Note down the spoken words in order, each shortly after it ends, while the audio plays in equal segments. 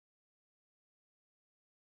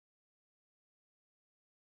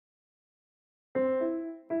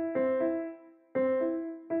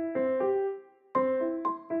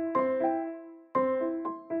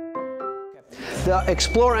The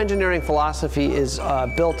Explore Engineering philosophy is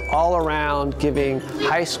built all around giving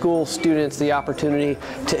high school students the opportunity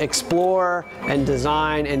to explore and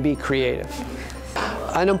design and be creative.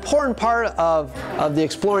 An important part of the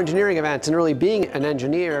Explore Engineering events and really being an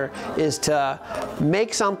engineer is to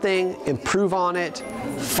make something, improve on it,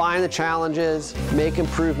 find the challenges, make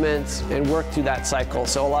improvements, and work through that cycle.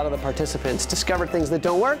 So a lot of the participants discover things that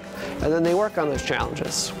don't work, and then they work on those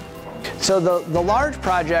challenges. So the large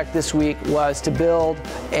project this week was to build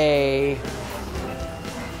a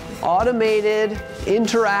automated,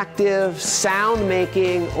 interactive sound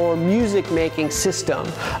making or music making system.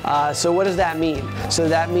 So what does that mean? So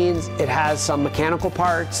that means it has some mechanical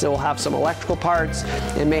parts, it will have some electrical parts,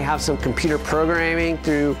 it may have some computer programming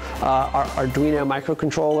through our Arduino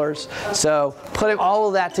microcontrollers. So putting all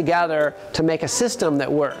of that together to make a system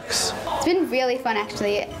that works. It's been really fun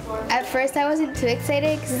actually. At first I wasn't too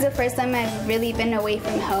excited because it's the first time I've really been away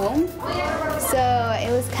from home. So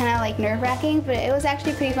it was kind of like nerve-wracking, but it was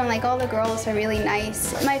actually pretty fun. Like all the girls are really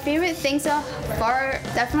nice. My favorite thing so far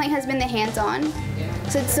definitely has been the hands-on.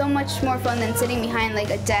 So it's so much more fun than sitting behind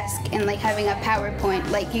like a desk and like having a PowerPoint.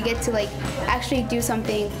 Like you get to like actually do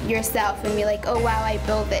something yourself and be like, oh wow, I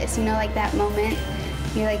built this. You know, like that moment.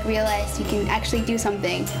 You like realize you can actually do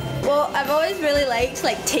something. Well, I've always really liked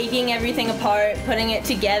like taking everything apart, putting it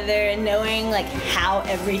together, and knowing like how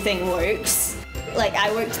everything works. Like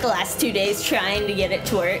I worked the last 2 days trying to get it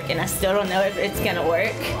to work, and I still don't know if it's gonna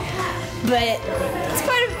work. But it's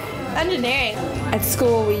part of engineering. At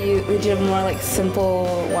school, we did more like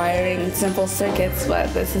simple wiring, simple circuits,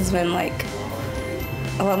 but this has been like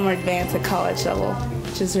a lot more advanced at college level,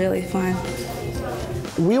 which is really fun.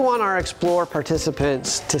 We want our Explore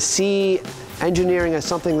participants to see engineering as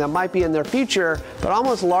something that might be in their future, but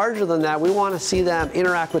almost larger than that, we want to see them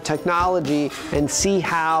interact with technology and see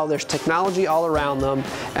how there's technology all around them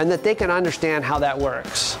and that they can understand how that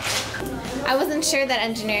works. I wasn't sure that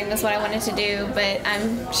engineering was what I wanted to do, but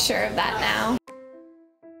I'm sure of that now.